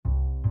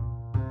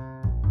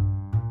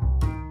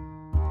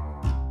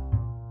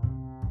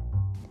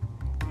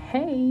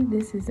Hey,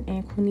 this is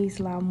Anquinice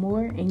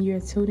Lamoore, and you're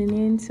tuning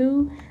in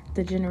to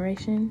the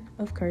Generation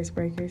of Curse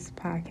Breakers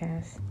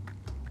podcast.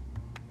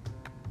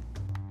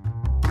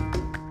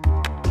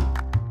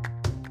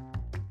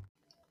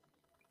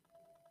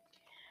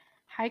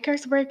 Hi,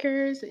 Curse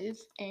Breakers.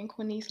 It's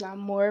Anquinice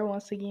Lamoore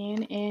once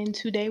again, and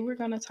today we're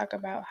going to talk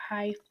about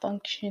high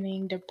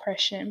functioning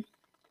depression.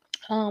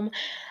 Um,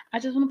 I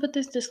just want to put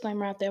this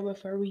disclaimer out there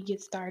before we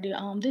get started.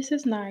 This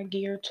is not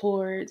geared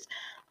towards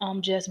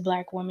just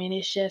Black women.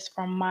 It's just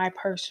from my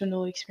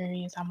personal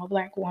experience. I'm a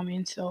Black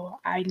woman, so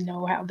I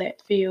know how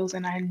that feels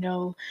and I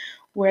know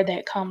where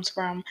that comes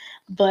from.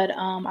 But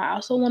I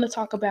also want to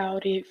talk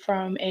about it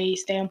from a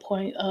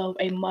standpoint of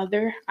a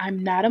mother. I'm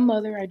not a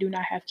mother. I do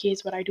not have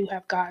kids, but I do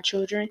have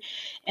godchildren,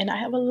 and I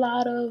have a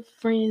lot of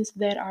friends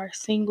that are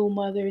single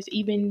mothers,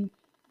 even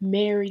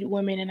married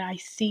women, and I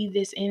see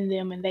this in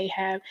them, and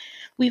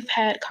we've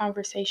had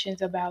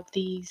conversations about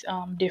these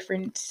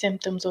different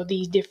symptoms or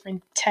these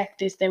different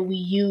tactics that we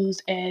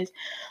use as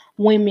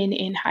women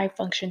in high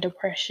function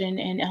depression,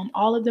 and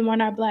all of them are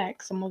not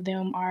Black. Some of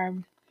them are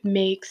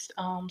mixed.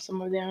 Some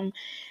of them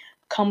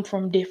come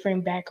from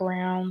different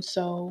backgrounds.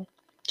 So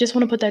just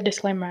want to put that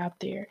disclaimer out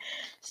there.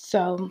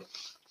 So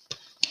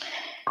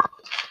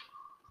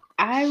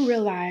I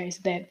realize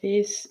that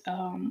this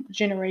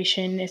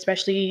generation,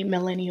 especially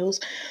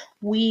millennials,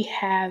 we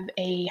have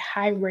a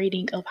high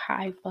rating of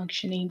high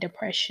functioning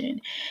depression.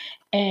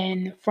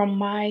 And from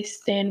my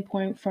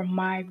standpoint, from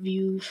my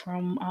view,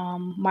 from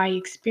my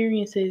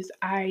experiences,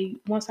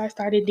 once I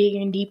started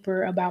digging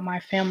deeper about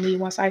my family,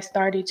 once I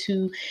started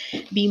to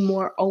be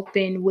more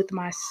open with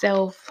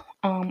myself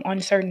on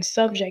certain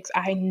subjects,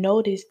 I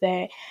noticed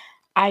that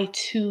I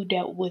too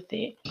dealt with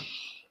it.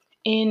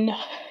 In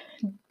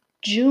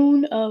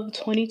June of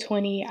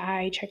 2020,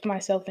 I checked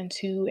myself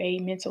into a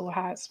mental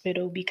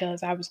hospital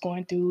because I was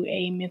going through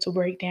a mental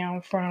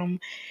breakdown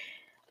from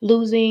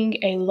losing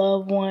a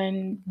loved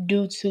one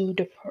due to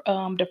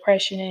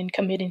depression and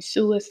committing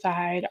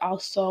suicide.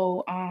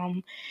 Also,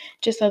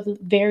 just of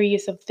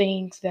various of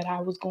things that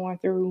I was going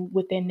through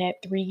within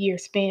that 3 year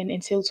span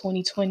until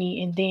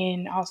 2020, and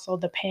then also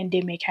the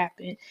pandemic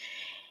happened.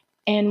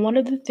 And one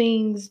of the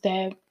things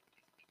that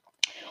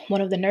one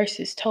of the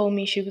nurses told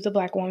me, she was a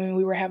Black woman,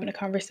 we were having a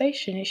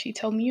conversation, and she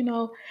told me,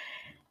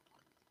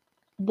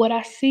 what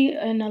I see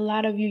in a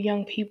lot of you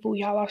young people,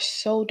 y'all are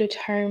so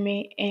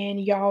determined and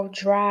y'all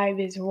drive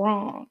is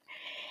wrong.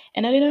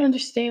 And I didn't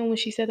understand when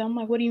she said that. I'm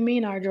like, what do you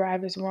mean our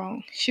drive is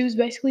wrong? She was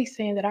basically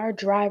saying that our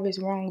drive is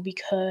wrong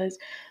because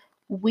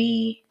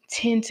we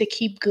tend to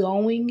keep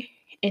going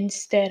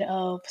instead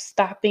of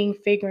stopping,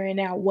 figuring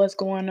out what's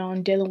going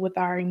on, dealing with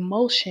our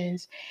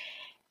emotions,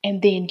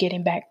 and then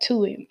getting back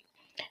to it.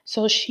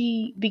 So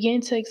she began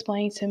to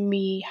explain to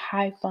me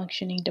high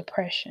functioning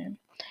depression.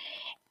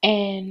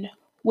 And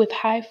with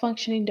high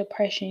functioning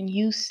depression,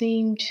 you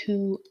seem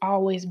to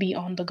always be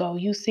on the go.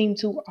 You seem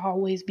to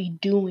always be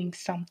doing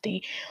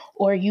something,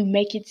 or you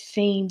make it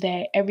seem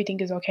that everything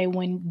is okay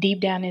when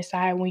deep down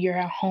inside, when you're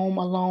at home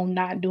alone,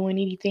 not doing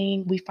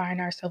anything, we find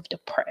ourselves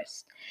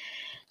depressed.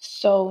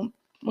 So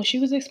when she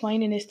was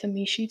explaining this to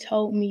me, she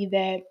told me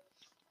that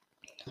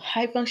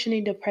high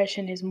functioning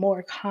depression is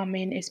more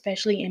common,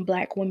 especially in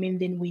Black women,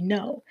 than we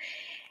know.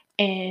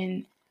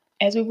 And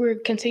as we were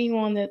continuing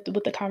on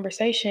with the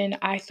conversation,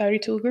 I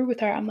started to agree with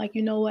her. I'm like,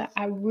 you know what?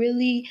 I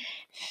really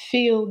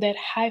feel that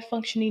high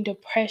functioning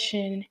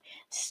depression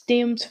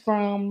stems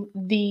from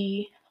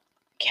the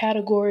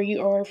category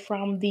or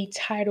from the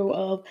title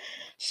of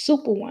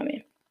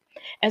Superwoman.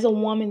 As a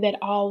woman that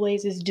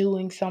always is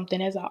doing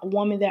something, as a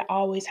woman that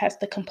always has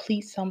to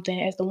complete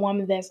something, as the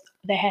woman that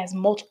has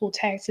multiple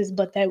taxes,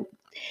 but that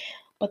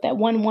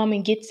one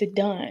woman gets it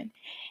done.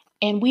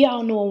 And we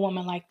all know a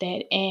woman like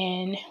that,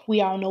 and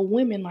we all know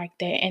women like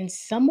that. And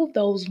some of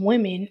those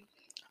women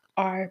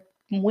are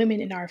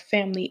women in our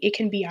family. It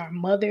can be our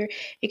mother,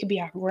 it could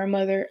be our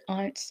grandmother,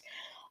 aunts,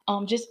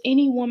 just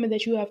any woman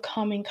that you have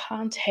come in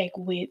contact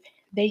with.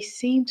 They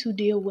seem to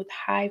deal with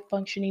high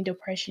functioning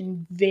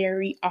depression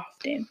very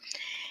often.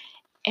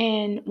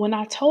 And when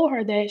I told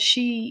her that,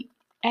 she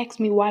asked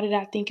me, why did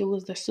I think it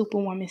was the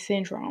Superwoman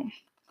syndrome?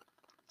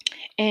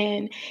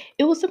 And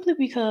it was simply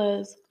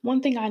because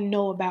one thing I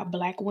know about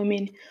Black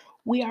women,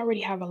 we already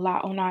have a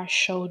lot on our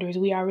shoulders.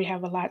 We already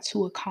have a lot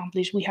to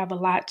accomplish. We have a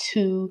lot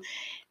to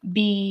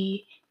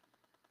be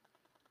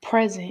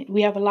present.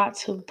 We have a lot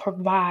to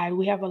provide.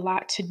 We have a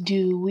lot to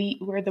do.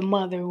 We're the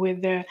mother. We're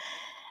the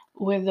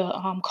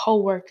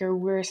co-worker.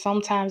 We're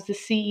sometimes the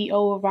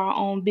CEO of our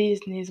own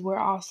business. We're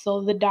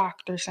also the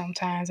doctor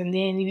sometimes. And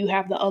then you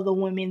have the other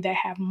women that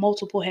have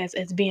multiple hats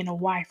as being a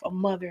wife, a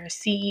mother, a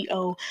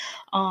CEO,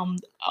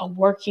 a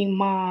working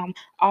mom,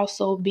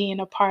 also being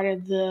a part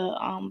of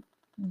the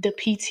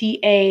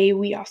PTA.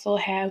 We also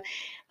have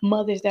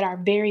mothers that are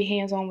very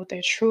hands-on with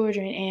their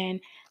children.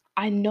 And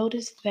I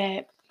noticed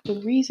that the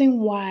reason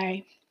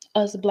why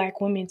us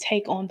Black women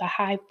take on the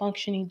high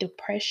functioning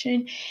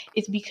depression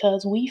is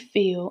because we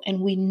feel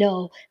and we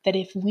know that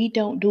if we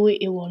don't do it,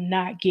 it will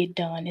not get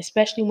done,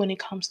 especially when it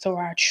comes to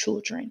our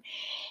children.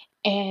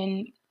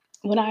 And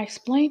When I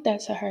explained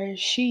that to her,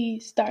 she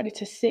started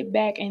to sit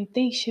back and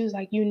think. She was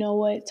like, you know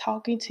what?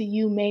 Talking to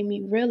you made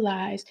me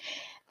realize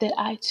that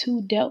I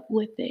too dealt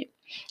with it.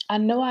 I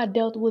know I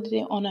dealt with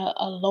it on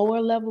a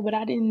lower level, but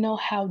I didn't know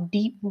how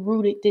deep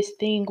rooted this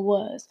thing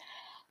was.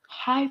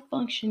 High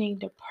functioning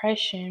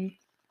depression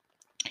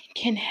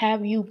can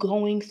have you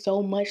going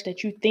so much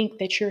that you think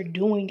that you're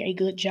doing a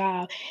good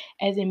job,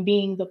 as in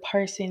being the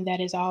person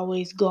that is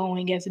always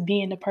going, as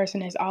being the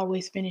person that's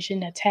always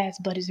finishing a task,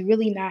 but it's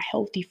really not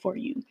healthy for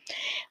you,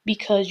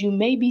 because you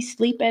may be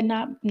sleep at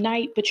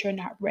night, but you're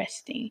not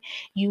resting.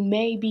 You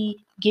may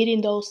be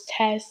getting those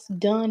tasks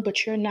done,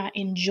 but you're not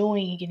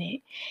enjoying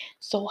it.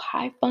 So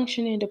high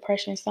functioning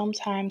depression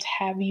sometimes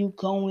have you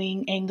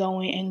going and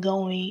going and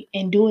going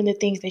and doing the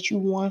things that you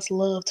once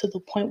loved to the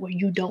point where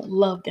you don't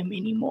love them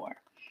anymore.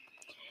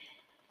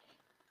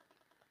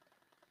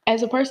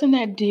 As a person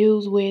that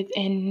deals with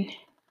and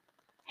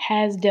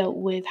has dealt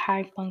with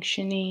high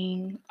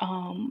functioning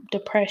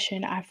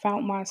depression, I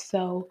found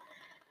myself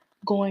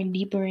going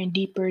deeper and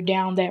deeper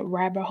down that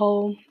rabbit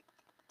hole,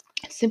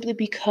 simply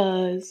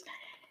because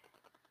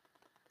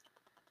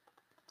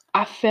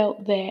I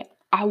felt that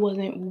I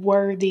wasn't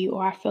worthy,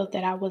 or I felt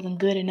that I wasn't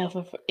good enough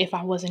if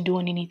I wasn't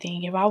doing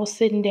anything. If I was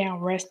sitting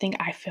down resting,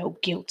 I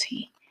felt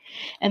guilty.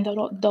 And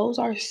those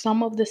are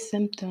some of the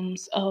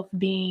symptoms of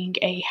being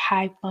a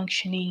high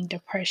functioning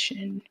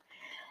depression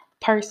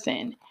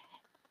person.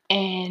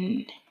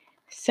 And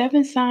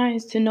 7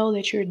 signs to know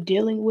that you're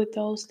dealing with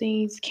those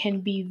things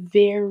can be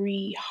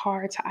very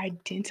hard to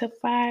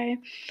identify,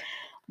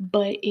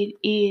 but it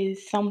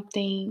is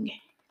something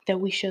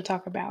that we should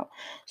talk about.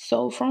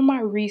 So, from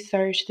my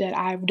research that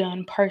I've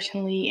done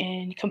personally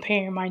and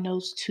comparing my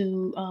notes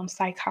to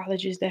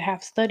psychologists that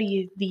have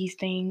studied these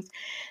things,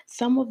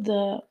 some of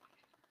the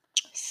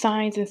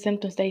signs and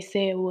symptoms they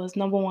said was: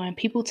 number one,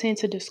 people tend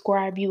to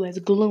describe you as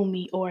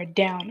gloomy or a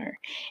downer.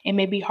 It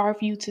may be hard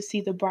for you to see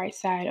the bright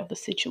side of the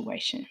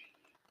situation.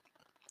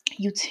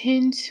 You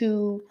tend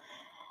to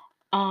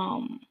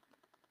um,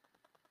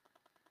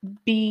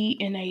 be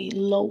in a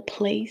low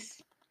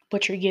place,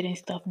 but you're getting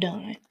stuff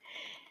done.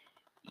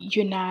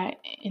 You're not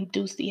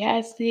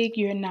enthusiastic.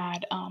 You're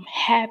not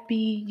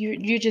happy.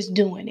 You're just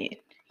doing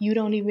it. You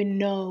don't even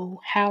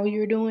know how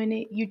you're doing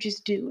it. You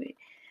just do it.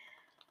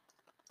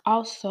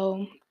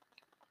 Also,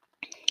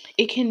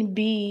 it can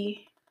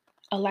be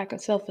a lack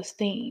of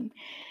self-esteem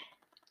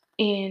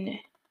in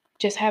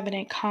just having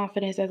that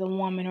confidence as a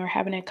woman, or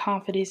having that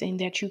confidence in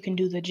that you can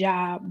do the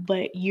job,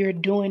 but you're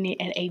doing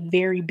it at a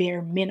very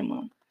bare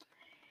minimum.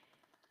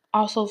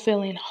 Also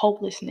feeling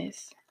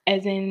hopelessness,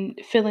 as in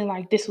feeling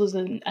like this was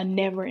a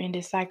never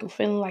ending cycle,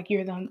 feeling like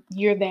you're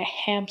that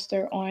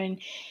hamster on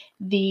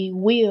the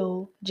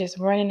wheel, just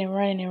running and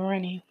running and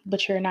running,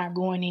 but you're not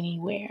going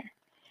anywhere.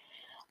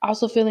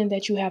 Also feeling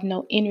that you have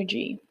no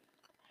energy.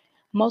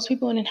 Most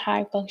people in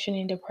high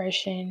functioning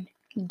depression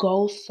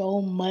go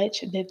so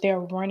much that they're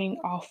running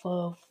off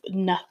of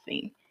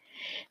nothing.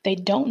 They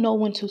don't know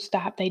when to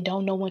stop, they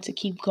don't know when to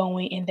keep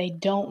going, and they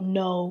don't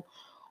know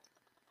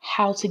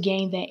how to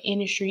gain that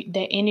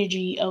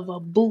energy of a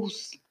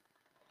boost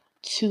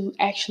to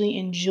actually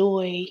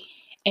enjoy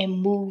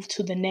and move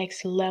to the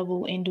next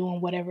level in doing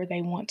whatever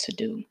they want to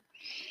do.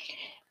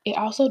 It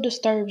also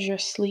disturbs your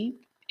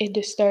sleep, it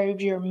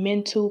disturbs your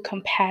mental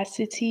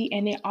capacity,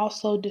 and it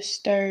also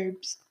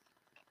disturbs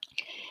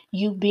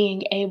you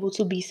being able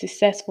to be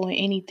successful in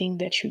anything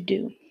that you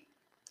do.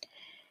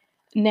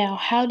 Now,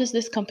 how does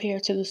this compare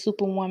to the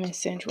Superwoman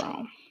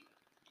syndrome?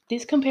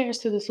 This compares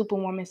to the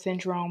Superwoman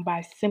syndrome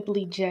by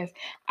simply just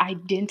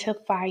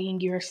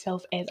identifying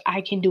yourself as I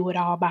can do it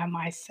all by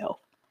myself,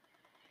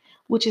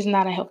 which is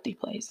not a healthy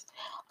place.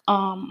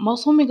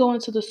 Most women go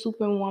into the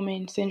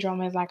Superwoman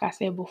syndrome, as like I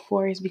said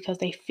before, is because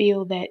they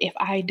feel that if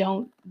I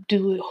don't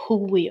do it, who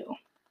will?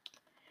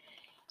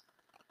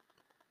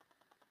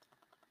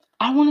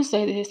 I want to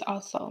say this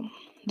also.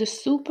 The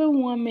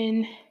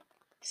Superwoman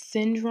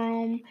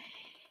syndrome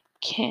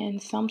can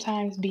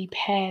sometimes be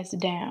passed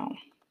down.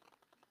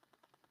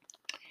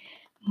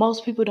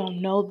 Most people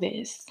don't know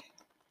this,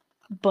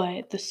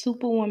 but the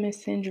Superwoman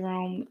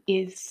syndrome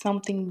is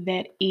something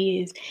that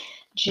is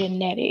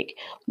genetic.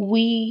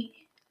 We,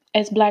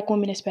 as Black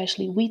women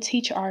especially, we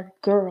teach our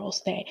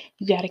girls that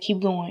you got to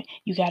keep going.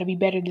 You got to be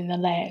better than the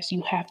last.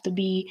 You have to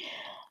be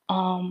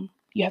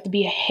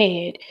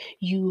ahead.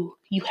 You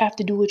have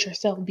to do it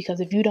yourself,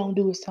 because if you don't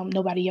do it,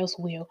 nobody else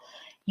will.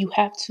 You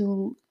have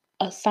to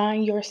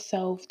assign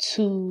yourself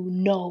to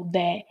know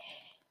that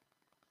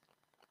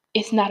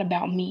it's not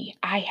about me.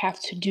 I have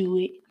to do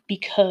it,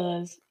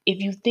 because if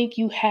you think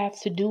you have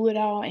to do it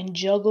all and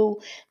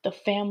juggle the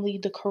family,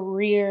 the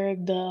career,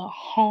 the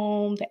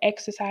home, the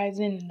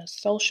exercising, and the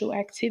social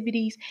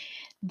activities,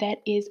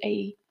 that is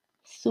a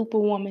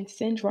Superwoman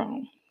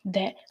syndrome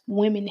that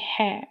women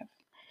have.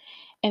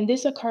 And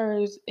this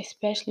occurs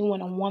especially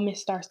when a woman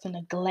starts to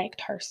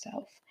neglect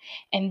herself.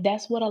 And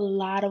that's what a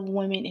lot of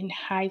women in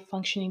high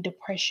functioning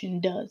depression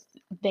does.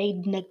 They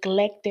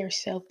neglect their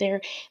self.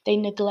 They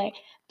neglect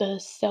the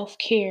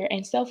self-care.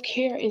 And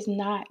self-care is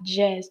not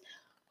just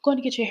going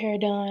to get your hair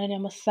done, a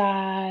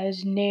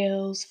massage,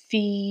 nails,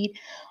 feet,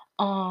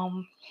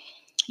 um,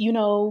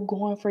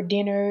 going for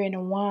dinner and a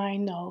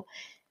wine. No.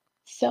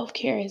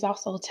 Self-care is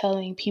also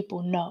telling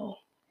people no.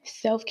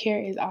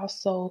 Self-care is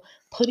also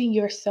putting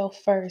yourself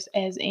first,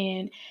 as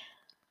in,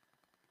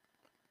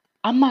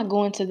 I'm not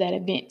going to that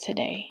event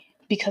today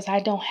because I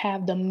don't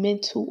have the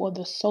mental or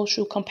the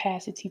social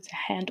capacity to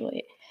handle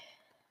it.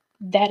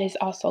 That is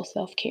also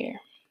self-care.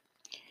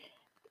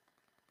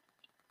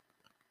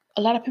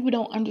 A lot of people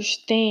don't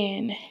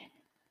understand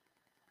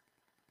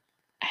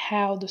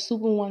how the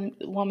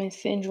superwoman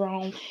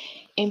syndrome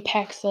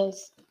impacts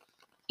us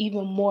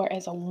even more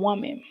as a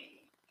woman.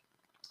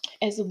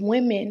 As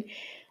women,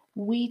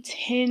 we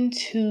tend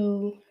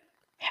to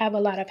have a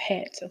lot of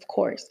hats, of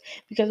course,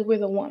 because we're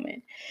the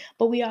woman.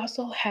 But we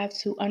also have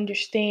to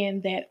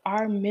understand that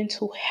our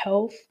mental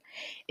health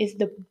is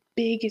the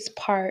biggest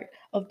part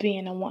of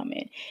being a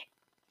woman.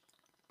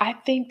 I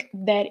think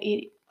that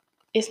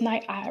it's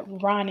not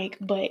ironic,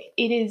 but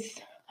it is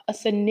a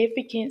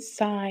significant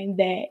sign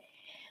that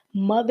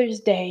Mother's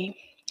Day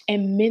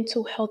and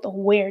mental health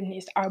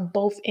awareness are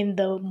both in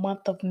the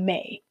month of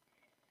May.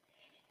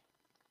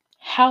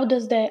 How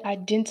does that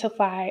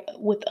identify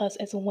with us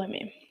as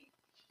women?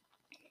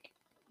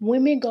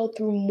 Women go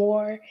through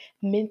more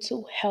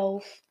mental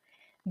health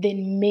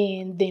than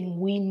men than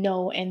we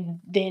know and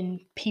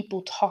than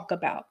people talk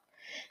about.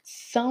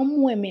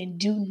 Some women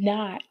do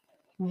not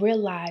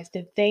realize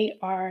that they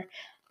are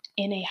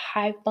in a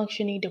high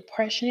functioning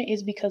depression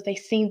is because they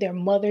seen their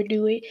mother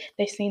do it,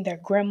 they seen their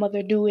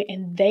grandmother do it,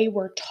 and they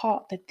were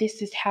taught that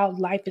this is how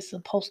life is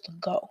supposed to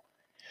go.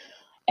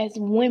 As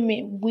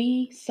women,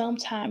 we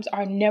sometimes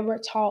are never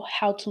taught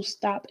how to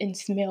stop and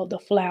smell the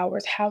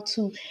flowers, how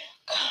to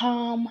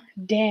calm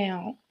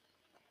down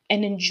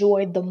and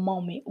enjoy the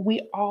moment.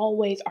 We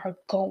always are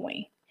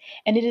going.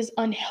 And it is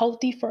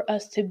unhealthy for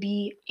us to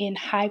be in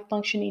high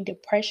functioning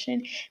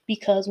depression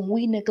because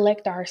we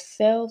neglect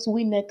ourselves,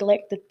 we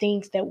neglect the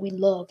things that we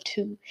love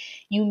too.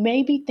 You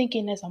may be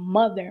thinking as a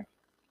mother,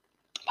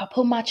 if I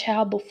put my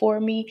child before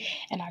me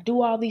and I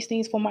do all these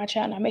things for my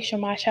child and I make sure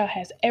my child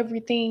has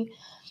everything,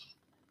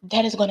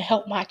 that is going to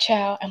help my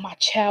child and my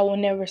child will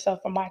never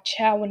suffer. My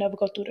child will never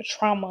go through the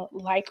trauma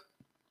like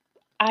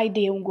I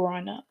did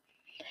growing up.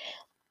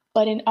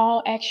 But in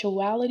all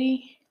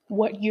actuality,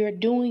 what you're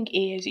doing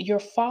is you're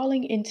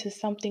falling into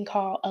something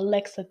called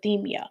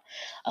alexithymia.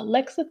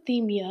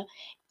 Alexithymia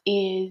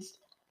is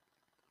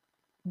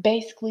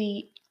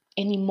basically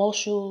an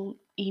emotional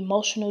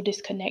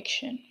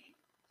disconnection.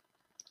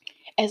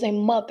 As a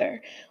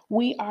mother,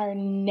 we are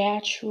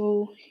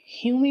natural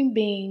human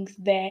beings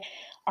that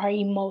are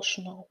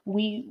emotional.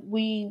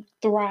 We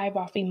thrive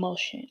off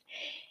emotion.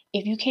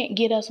 If you can't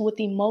get us with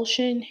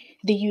emotion,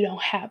 then you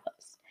don't have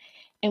us.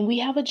 And we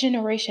have a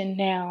generation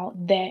now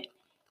that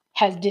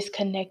has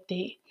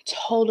disconnected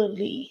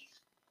totally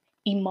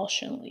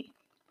emotionally.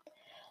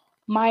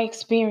 My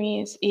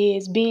experience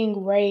is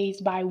being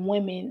raised by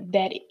women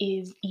that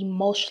is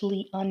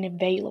emotionally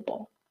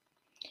unavailable.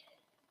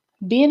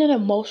 Being an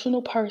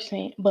emotional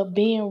person, but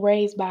being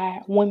raised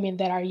by women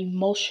that are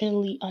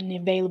emotionally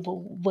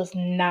unavailable was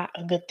not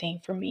a good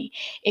thing for me.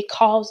 It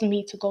caused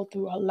me to go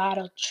through a lot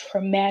of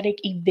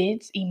traumatic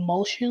events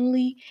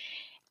emotionally.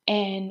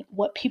 And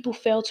what people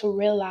fail to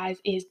realize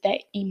is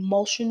that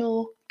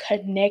emotional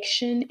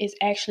connection is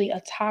actually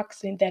a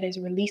toxin that is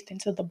released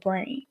into the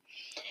brain.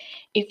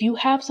 If you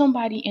have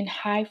somebody in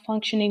high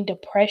functioning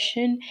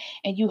depression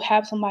and you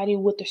have somebody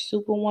with the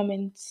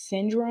superwoman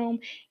syndrome,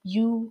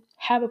 you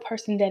have a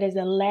person that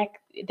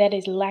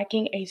is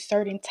lacking a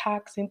certain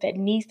toxin that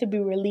needs to be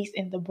released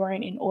in the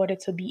brain in order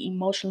to be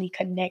emotionally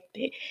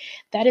connected.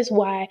 That is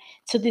why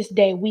to this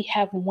day we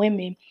have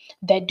women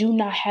that do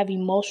not have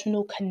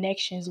emotional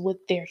connections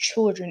with their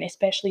children,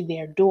 especially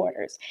their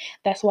daughters.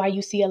 That's why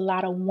you see a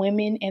lot of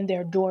women and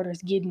their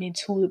daughters getting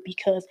into it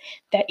because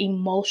that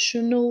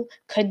emotional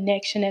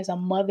connection as a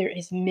mother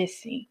is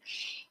missing.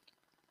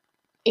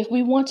 If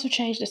we want to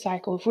change the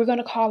cycle, if we're going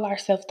to call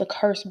ourselves the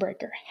curse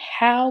breaker,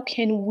 how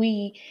can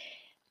we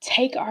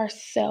take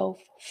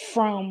ourselves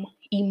from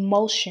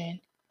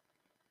emotion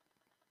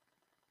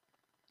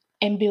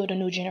and build a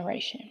new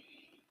generation?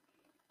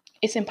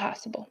 It's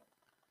impossible.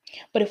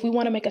 But if we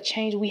want to make a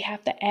change, we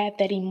have to add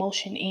that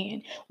emotion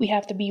in. We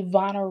have to be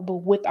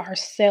vulnerable with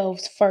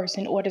ourselves first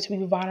in order to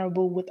be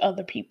vulnerable with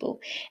other people.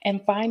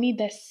 And finding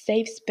that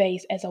safe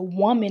space as a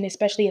woman,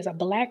 especially as a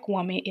Black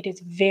woman, it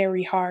is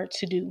very hard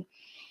to do.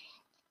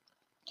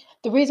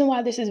 The reason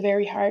why this is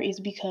very hard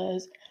is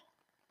because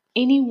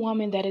any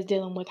woman that is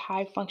dealing with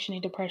high functioning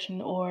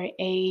depression or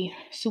a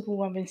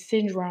superwoman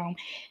syndrome,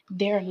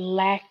 they're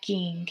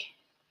lacking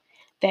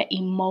that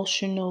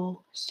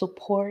emotional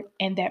support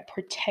and that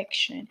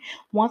protection.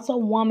 Once a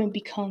woman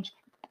becomes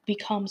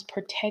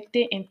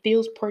protected and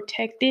feels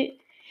protected,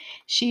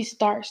 she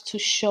starts to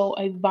show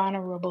a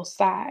vulnerable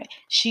side.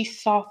 She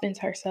softens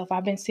herself.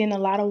 I've been seeing a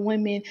lot of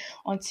women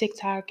on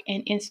TikTok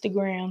and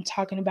Instagram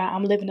talking about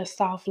I'm living a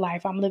soft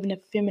life, I'm living a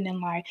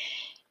feminine life.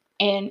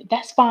 And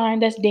that's fine,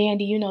 that's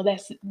dandy,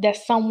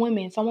 that's some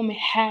women. Some women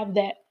have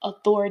that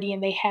authority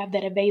and they have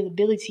that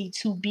availability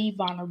to be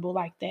vulnerable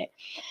like that.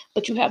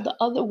 But you have the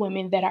other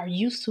women that are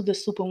used to the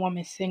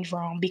superwoman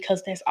syndrome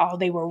because that's all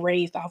they were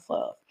raised off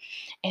of,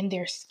 and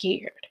they're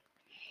scared.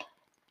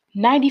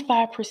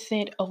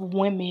 95% of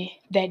women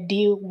that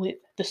deal with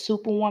the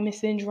superwoman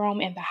syndrome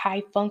and the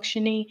high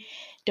functioning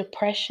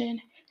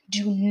depression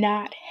do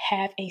not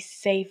have a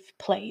safe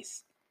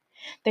place.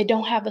 They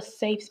don't have a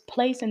safe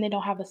place and they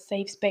don't have a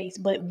safe space,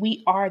 but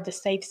we are the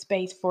safe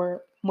space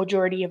for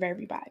majority of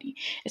everybody,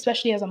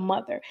 especially as a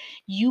mother.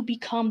 You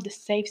become the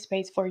safe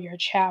space for your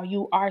child.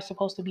 You are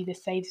supposed to be the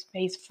safe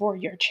space for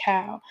your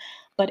child.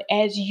 But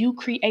as you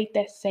create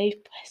that safe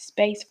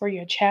space for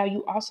your child,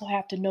 you also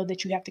have to know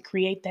that you have to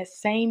create that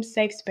same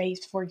safe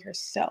space for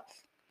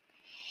yourself.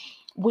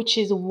 Which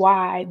is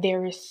why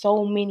there is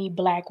so many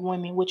Black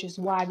women, which is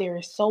why there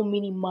are so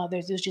many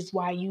mothers, which is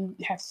why you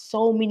have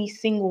so many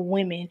single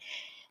women,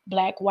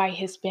 Black, white,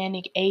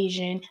 Hispanic,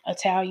 Asian,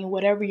 Italian,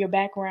 whatever your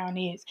background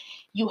is.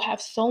 You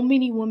have so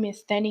many women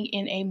standing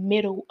in a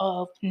middle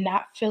of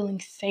not feeling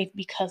safe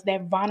because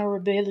that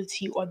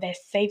vulnerability or that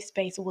safe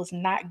space was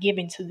not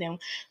given to them.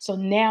 So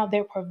now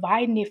they're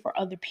providing it for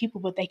other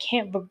people, but they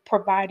can't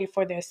provide it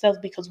for themselves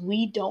because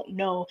we don't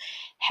know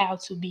how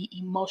to be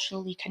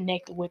emotionally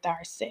connected with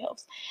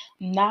ourselves.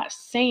 I'm not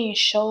saying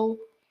show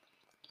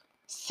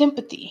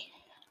sympathy.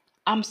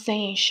 I'm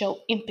saying show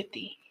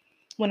empathy.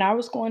 When I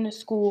was going to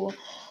school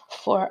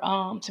for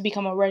to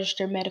become a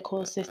registered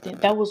medical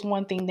assistant, that was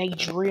one thing they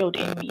drilled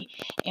in me.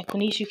 And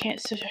Quinice, you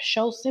can't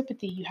show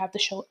sympathy, you have to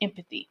show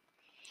empathy.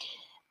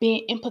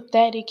 Being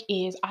empathetic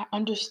is I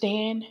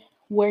understand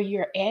where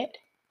you're at,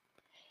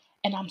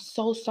 and I'm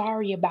so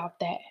sorry about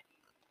that.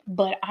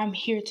 But I'm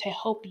here to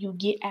help you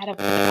get out of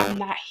it. I'm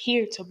not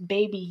here to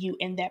baby you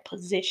in that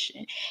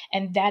position.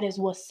 And that is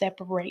what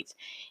separates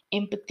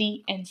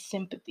empathy and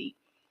sympathy.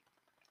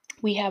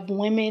 We have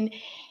women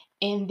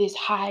in this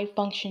high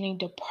functioning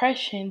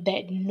depression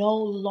that no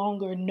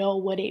longer know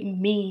what it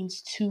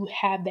means to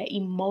have that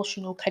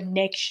emotional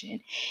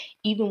connection,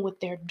 even with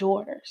their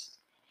daughters.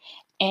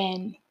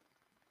 And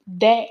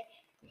that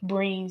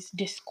brings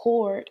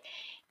discord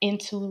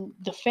into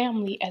the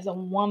family as a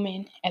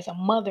woman, as a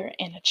mother,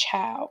 and a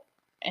child,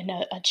 and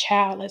a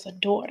child as a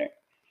daughter.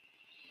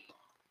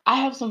 I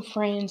have some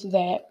friends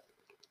that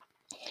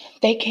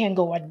they can't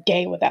go a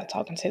day without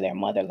talking to their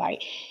mother.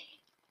 Like,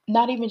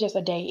 not even just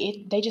a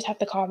day. They just have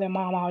to call their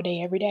mom all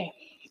day, every day.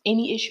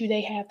 Any issue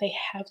they have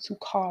to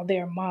call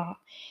their mom.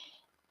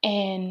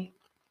 And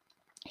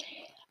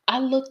I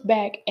look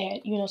back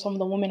at, some of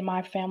the women in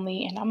my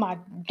family, and I'm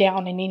not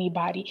down in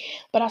anybody,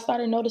 but I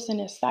started noticing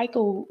a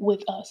cycle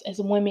with us as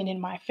women in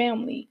my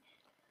family.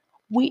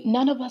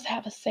 None of us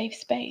have a safe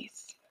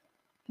space.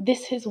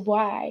 This is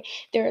why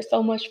there is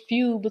so much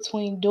feud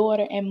between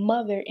daughter and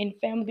mother in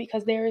family,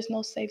 because there is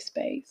no safe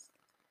space.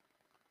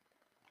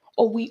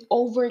 Or we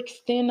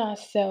overextend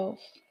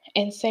ourselves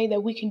and say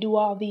that we can do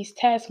all these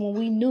tasks when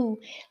we knew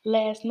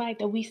last night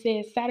that we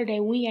said Saturday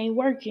we ain't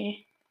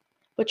working,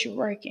 but you're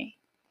working.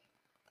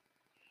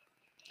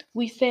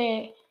 We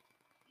said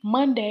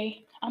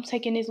Monday I'm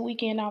taking this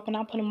weekend off and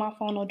I'm putting my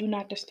phone on do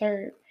not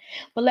disturb.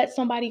 But let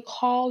somebody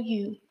call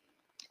you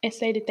and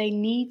say that they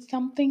need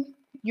something,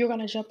 you're going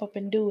to jump up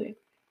and do it.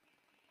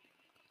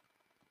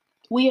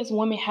 We as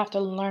women have to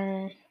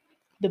learn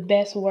the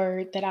best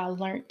word that I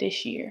learned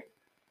this year.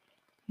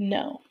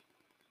 No.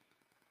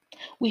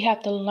 We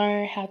have to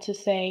learn how to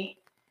say,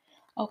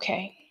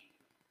 okay,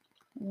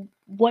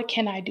 what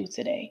can I do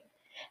today?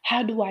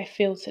 How do I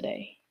feel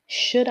today?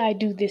 Should I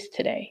do this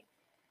today?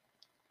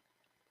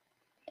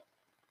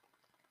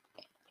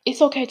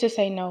 It's okay to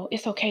say no.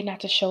 It's okay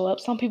not to show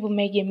up. Some people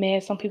may get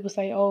mad. Some people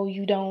say, oh,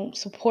 you don't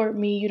support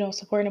me. You don't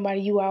support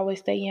anybody. You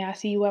always say, yeah, I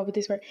see you out with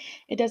this work.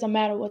 It doesn't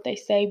matter what they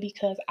say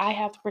because I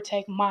have to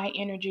protect my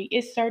energy.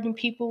 It's certain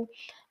people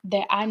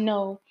that I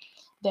know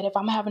that if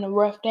I'm having a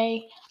rough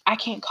day, I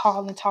can't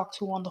call and talk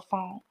to on the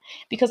phone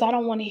because I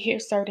don't want to hear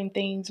certain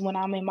things when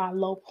I'm in my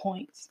low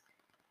points.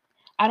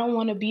 I don't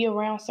want to be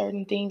around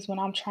certain things when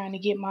I'm trying to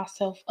get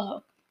myself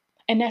up.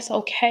 And that's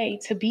okay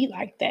to be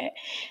like that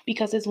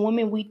because as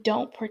women, we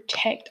don't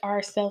protect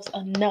ourselves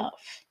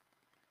enough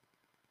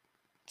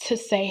to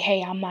say,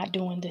 hey, I'm not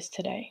doing this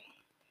today.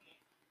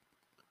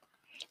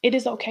 It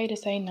is okay to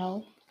say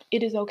no.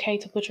 It is okay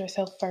to put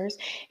yourself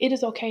first. It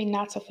is okay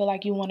not to feel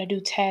like you want to do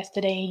tasks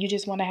today and you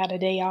just want to have a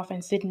day off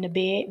and sit in the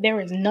bed. There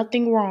is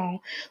nothing wrong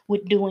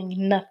with doing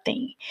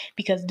nothing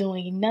because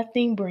doing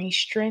nothing brings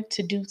strength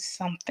to do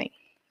something.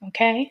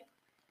 Okay?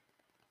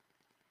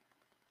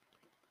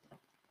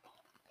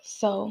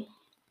 So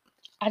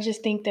I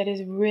just think that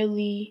it's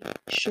really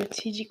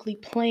strategically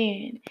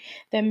planned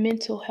that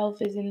mental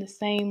health is in the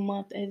same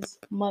month as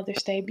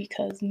Mother's Day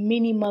because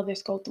many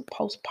mothers go through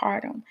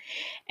postpartum.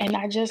 And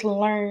I just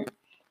learned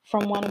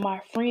from one of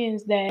my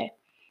friends that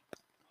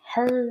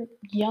her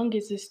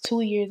youngest is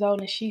 2 years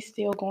old and she's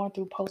still going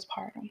through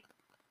postpartum.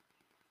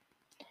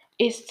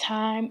 It's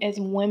time as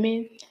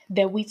women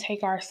that we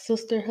take our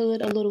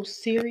sisterhood a little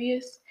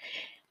serious.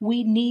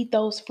 We need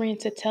those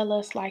friends to tell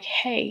us, like,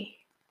 hey,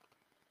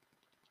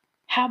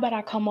 how about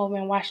I come over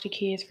and watch the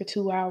kids for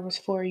 2 hours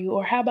for you?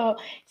 Or how about,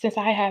 since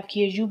I have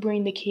kids, you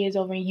bring the kids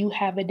over and you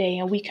have a day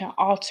and we can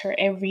alter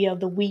every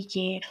other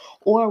weekend.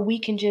 Or we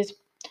can just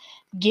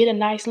get a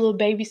nice little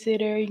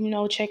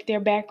babysitter, check their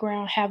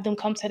background, have them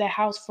come to the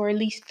house for at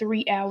least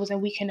 3 hours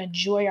and we can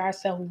enjoy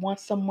ourselves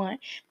once a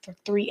month for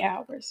 3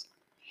 hours.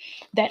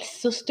 That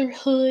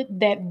sisterhood,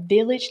 that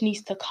village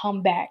needs to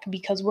come back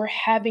because we're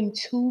having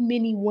too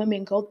many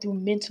women go through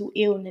mental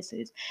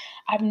illnesses.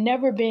 I've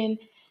never been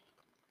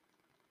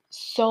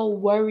so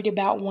worried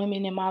about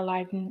women in my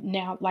life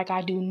now like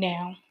I do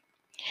now.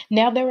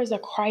 Now there is a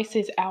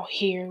crisis out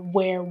here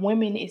where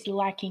women is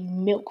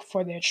lacking milk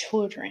for their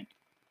children.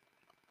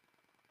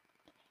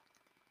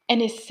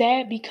 And it's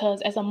sad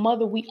because as a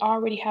mother, we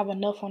already have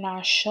enough on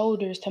our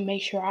shoulders to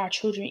make sure our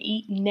children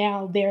eat.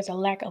 Now there's a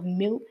lack of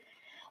milk.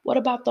 What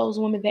about those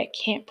women that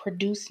can't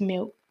produce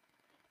milk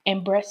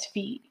and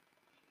breastfeed?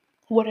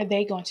 What are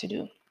they going to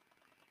do?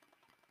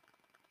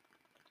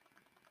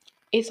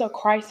 It's a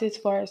crisis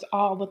for us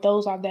all, but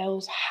those are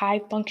those high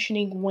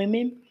functioning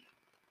women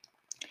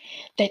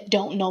that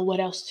don't know what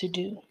else to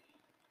do.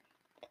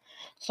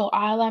 So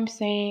all I'm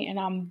saying, and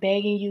I'm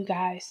begging you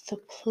guys to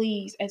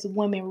please, as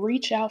women,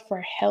 reach out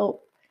for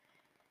help.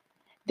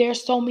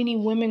 There's so many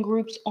women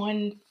groups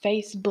on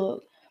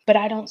Facebook, but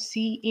I don't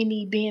see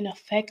any being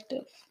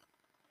effective.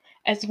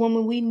 As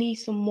women, we need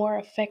some more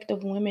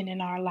effective women in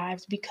our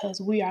lives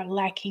because we are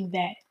lacking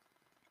that.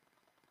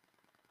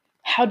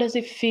 How does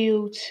it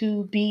feel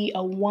to be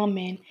a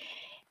woman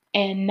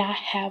and not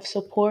have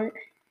support?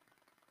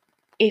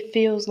 It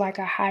feels like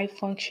a high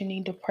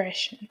functioning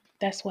depression.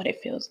 That's what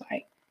it feels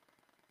like.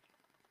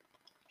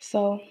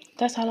 So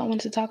that's all I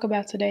wanted to talk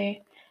about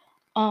today.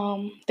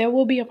 There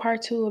will be a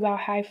part 2 about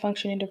high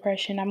functioning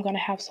depression. I'm going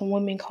to have some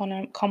women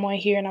come on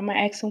here and I'm going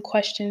to ask some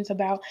questions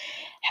about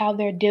how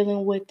they're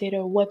dealing with it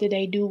or what did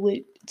they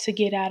do to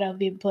get out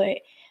of it. But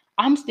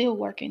I'm still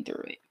working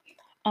through it.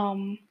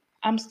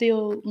 I'm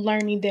still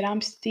learning that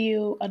I'm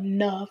still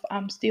enough.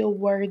 I'm still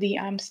worthy.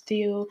 I'm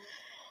still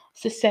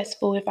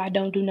successful if I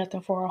don't do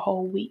nothing for a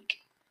whole week.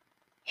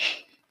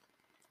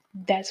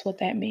 That's what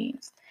that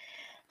means.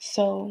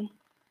 So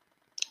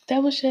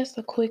that was just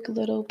a quick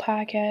little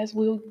podcast.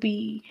 We'll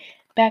be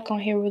back on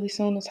here really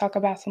soon to talk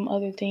about some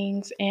other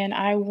things. And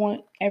I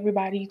want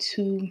everybody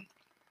to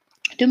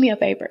do me a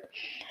favor.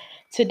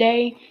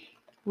 Today,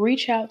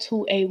 reach out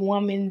to a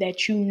woman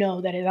that you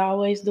know that is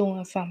always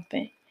doing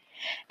something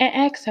and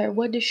ask her,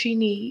 what does she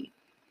need?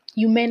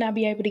 You may not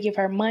be able to give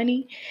her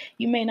money.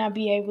 You may not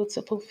be able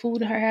to put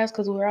food in her house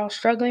because we're all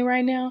struggling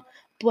right now.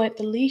 But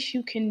the least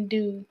you can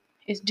do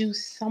is do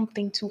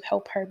something to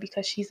help her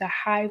because she's a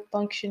high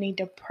functioning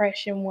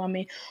depression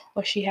woman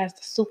or she has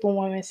the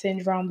superwoman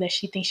syndrome that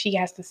she thinks she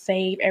has to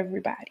save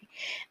everybody.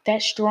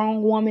 That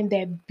strong woman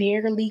that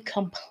barely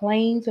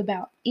complains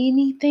about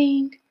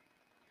anything,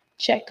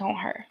 check on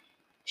her.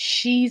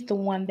 She's the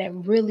one that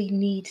really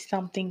needs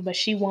something, but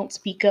she won't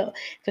speak up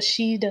because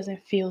she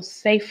doesn't feel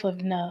safe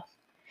enough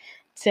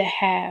to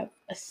have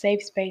a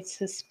safe space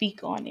to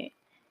speak on it.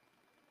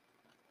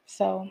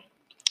 So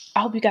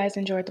I hope you guys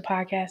enjoyed the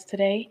podcast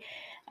today.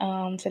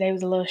 Today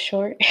was a little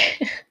short.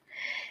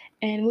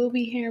 And you'll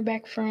be hearing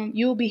back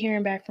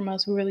from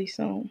us really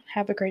soon.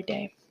 Have a great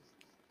day.